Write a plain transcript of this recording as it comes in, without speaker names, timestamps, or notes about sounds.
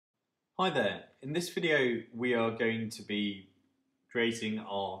Hi there. In this video we are going to be creating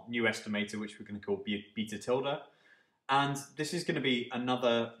our new estimator, which we're going to call beta tilde, and this is going to be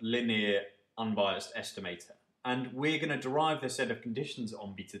another linear unbiased estimator, and we're going to derive the set of conditions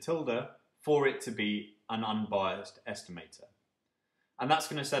on beta tilde for it to be an unbiased estimator. And that's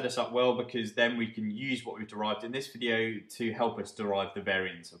going to set us up well because then we can use what we've derived in this video to help us derive the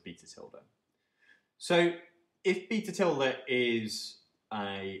variance of beta tilde. So if beta tilde is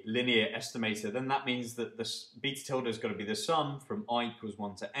a linear estimator, then that means that this beta tilde is going to be the sum from I equals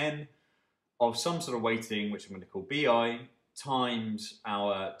 1 to n of some sort of weighting, which I'm going to call bi, times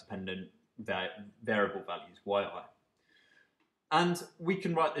our dependent variable values, yi. And we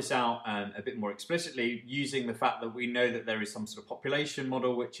can write this out a bit more explicitly using the fact that we know that there is some sort of population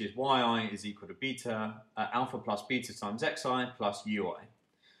model, which is yi is equal to beta, alpha plus beta times xi plus ui.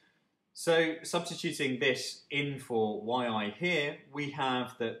 So substituting this in for yi here, we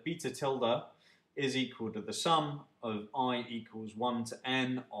have that beta tilde is equal to the sum of I equals 1 to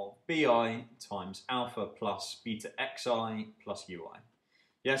n of bi times alpha plus beta xi plus ui.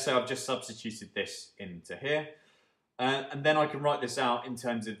 Yeah, so I've just substituted this into here. And then I can write this out in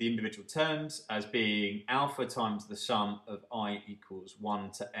terms of the individual terms as being alpha times the sum of I equals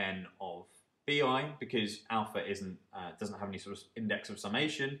 1 to n of bi, because alpha doesn't have any sort of index of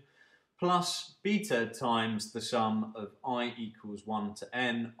summation, plus beta times the sum of I equals 1 to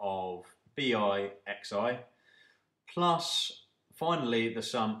n of bi xi, plus finally the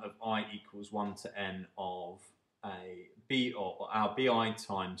sum of I equals 1 to n of our bi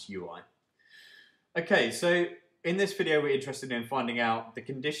times ui. Okay, so in this video we're interested in finding out the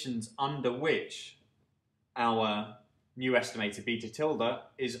conditions under which our new estimator beta tilde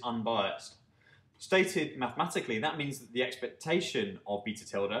is unbiased. Stated mathematically, that means that the expectation of beta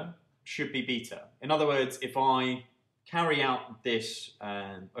tilde should be beta. In other words, if I carry out this,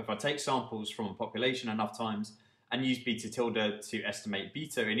 if I take samples from a population enough times and use beta tilde to estimate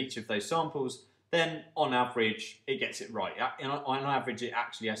beta in each of those samples, then on average it gets it right. On average it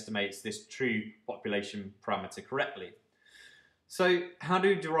actually estimates this true population parameter correctly. So how do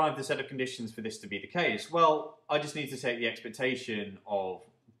we derive the set of conditions for this to be the case? Well, I just need to take the expectation of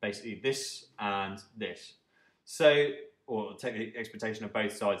basically this and this. Or take the expectation of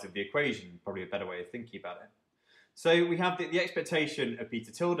both sides of the equation, probably a better way of thinking about it. So we have the expectation of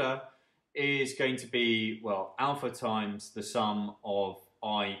beta tilde is going to be, well, alpha times the sum of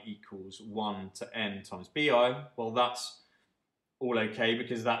I equals 1 to n times bi. Well, that's all okay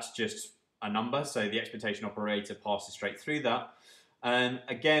because that's just a number, so the expectation operator passes straight through that.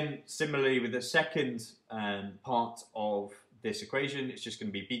 Again, similarly with the second part of this equation, it's just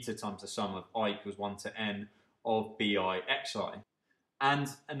going to be beta times the sum of I equals 1 to n of bi xi. And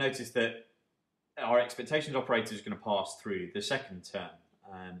notice that our expectations operator is going to pass through the second term,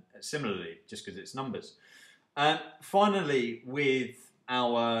 similarly, just because it's numbers. Finally, with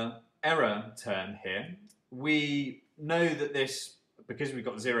our error term here, we know that this, because we've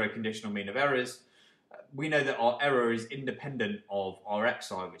got zero conditional mean of errors, we know that our error is independent of our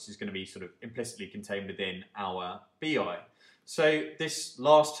xi, which is going to be sort of implicitly contained within our bi. So this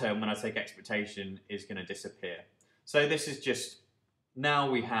last term, when I take expectation, is going to disappear. So this is just, now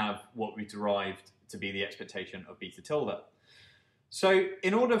we have what we derived to be the expectation of beta tilde. So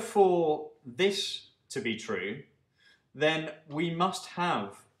in order for this to be true, then we must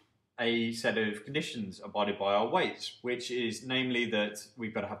have a set of conditions abided by our weights, which is namely that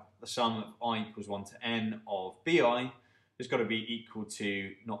we've got to have the sum of I equals 1 to n of bi has got to be equal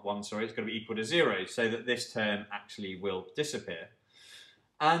to, not 1, sorry, it's got to be equal to 0, so that this term actually will disappear.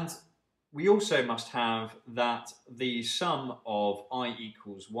 And we also must have that the sum of I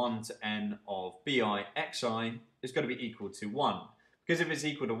equals 1 to n of bi xi is going to be equal to 1. Because if it's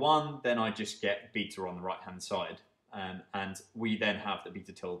equal to 1, then I just get beta on the right-hand side. And we then have that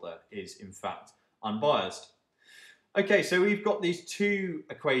beta tilde is in fact unbiased. Okay, so we've got these two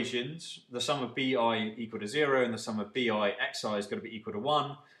equations, the sum of bi equal to 0 and the sum of bi xi is going to be equal to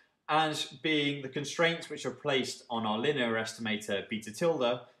 1, as being the constraints which are placed on our linear estimator beta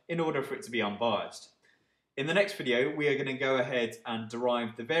tilde in order for it to be unbiased. In the next video, we are going to go ahead and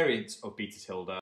derive the variance of beta tilde